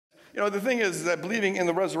the thing is that believing in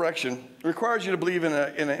the resurrection requires you to believe in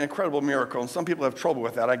an incredible miracle, and some people have trouble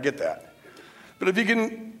with that. I get that. But if you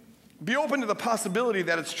can be open to the possibility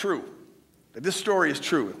that it's true, that this story is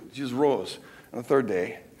true, Jesus rose on the third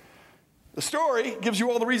day, the story gives you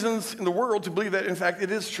all the reasons in the world to believe that, in fact,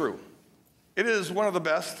 it is true. It is one of the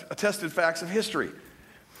best attested facts of history.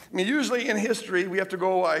 I mean, usually in history, we have to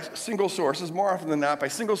go by single sources, more often than not by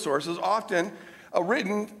single sources, often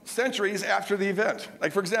written centuries after the event.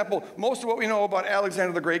 Like, for example, most of what we know about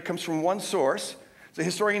Alexander the Great comes from one source. It's a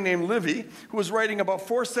historian named Livy, who was writing about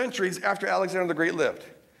 4 centuries after Alexander the Great lived.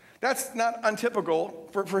 That's not untypical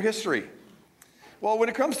for history. Well, when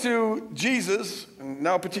it comes to Jesus, and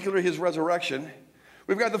now particularly his resurrection,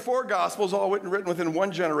 we've got the 4 Gospels all written within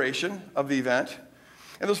one generation of the event.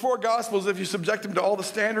 And those 4 Gospels, if you subject them to all the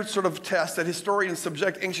standard sort of tests that historians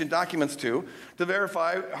subject ancient documents to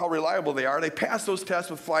verify how reliable they are, they pass those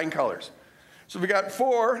tests with flying colors. So we got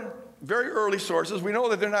 4 very early sources. We know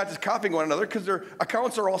that they're not just copying one another because their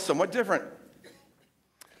accounts are all somewhat different.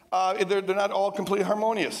 They're not all completely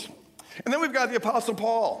harmonious. And then we've got the Apostle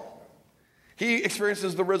Paul. He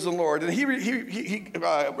experiences the risen Lord, and he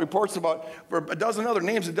reports about a dozen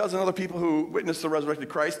other people who witnessed the resurrected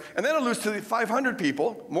Christ, and then alludes to the 500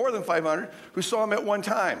 people, more than 500, who saw him at one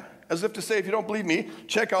time, as if to say, if you don't believe me,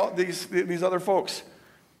 check out these other folks.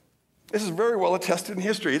 This is very well attested in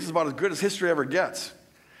history. This is about as good as history ever gets.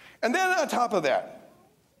 And then on top of that,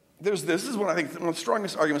 there's this. This is one of the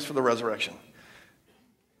strongest arguments for the resurrection.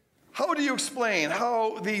 How do you explain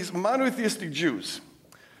how these monotheistic Jews,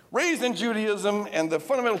 raised in Judaism, and the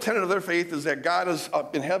fundamental tenet of their faith is that God is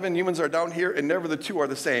up in heaven, humans are down here, and never the two are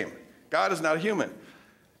the same. God is not a human.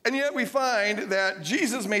 And yet we find that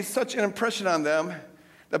Jesus made such an impression on them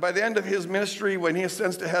that by the end of his ministry, when he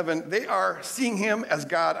ascends to heaven, they are seeing him as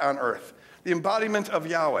God on earth, the embodiment of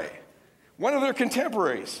Yahweh. One of their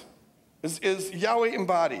contemporaries is Yahweh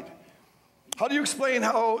embodied. How do you explain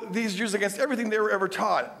how these Jews, against everything they were ever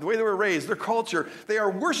taught, the way they were raised, their culture, they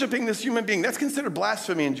are worshiping this human being? That's considered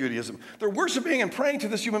blasphemy in Judaism. They're worshiping and praying to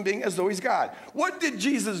this human being as though he's God. What did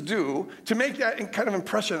Jesus do to make that kind of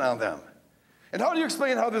impression on them? And how do you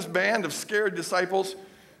explain how this band of scared disciples,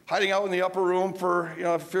 hiding out in the upper room for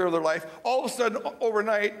fear of their life, all of a sudden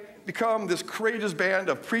overnight become this courageous band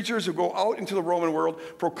of preachers who go out into the Roman world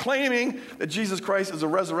proclaiming that Jesus Christ is the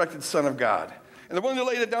resurrected Son of God? And they're willing to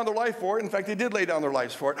lay down their life for it. In fact, they did lay down their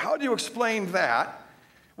lives for it. How do you explain that?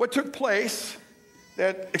 What took place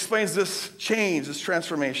that explains this change, this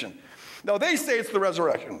transformation? Now, they say it's the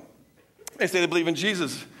resurrection. They say they believe in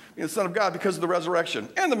Jesus, the Son of God, because of the resurrection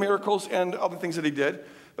and the miracles and other things that he did.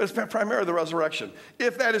 But it's primarily the resurrection.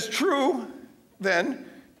 If that is true, then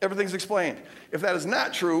everything's explained. If that is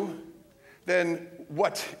not true, then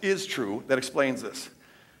what is true that explains this?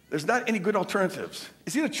 There's not any good alternatives.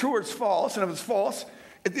 It's either true or it's false, and if it's false,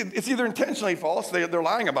 it's either intentionally false, they're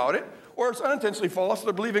lying about it, or it's unintentionally false,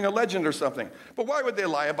 they're believing a legend or something. But why would they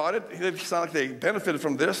lie about it? It's not like they benefited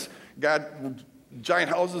from this, got giant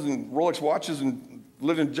houses and Rolex watches and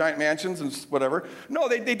lived in giant mansions and whatever. No,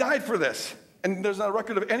 they died for this. And there's not a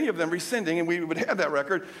record of any of them rescinding, and we would have that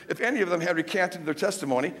record. If any of them had recanted their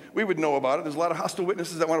testimony, we would know about it. There's a lot of hostile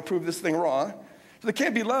witnesses that want to prove this thing wrong. So they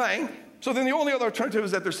can't be lying. So then the only other alternative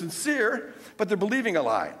is that they're sincere, but they're believing a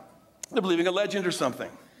lie. They're believing a legend or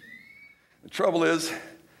something. The trouble is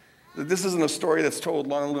that this isn't a story that's told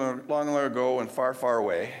long ago and far, far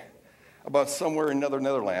away about somewhere in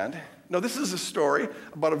Netherland. No, this is a story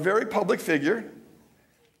about a very public figure,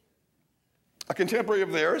 a contemporary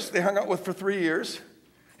of theirs they hung out with for 3 years.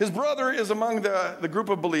 His brother is among the group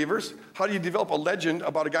of believers. How do you develop a legend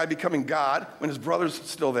about a guy becoming God when his brother's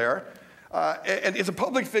still there? And it's a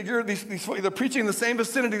public figure. They're preaching in the same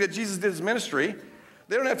vicinity that Jesus did his ministry.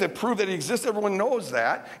 They don't have to prove that he exists. Everyone knows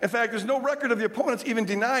that. In fact, there's no record of the opponents even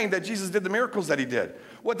denying that Jesus did the miracles that he did.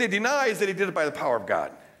 What they deny is that he did it by the power of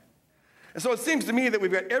God. And so it seems to me that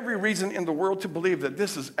we've got every reason in the world to believe that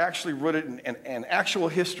this is actually rooted in actual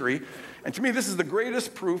history. And to me, this is the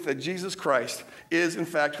greatest proof that Jesus Christ is, in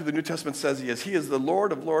fact, who the New Testament says he is. He is the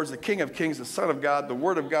Lord of lords, the King of kings, the Son of God, the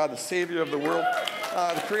Word of God, the Savior of the world,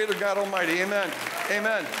 the Creator God Almighty. Amen.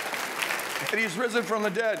 Amen. And he's risen from the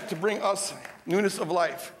dead to bring us newness of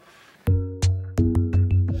life.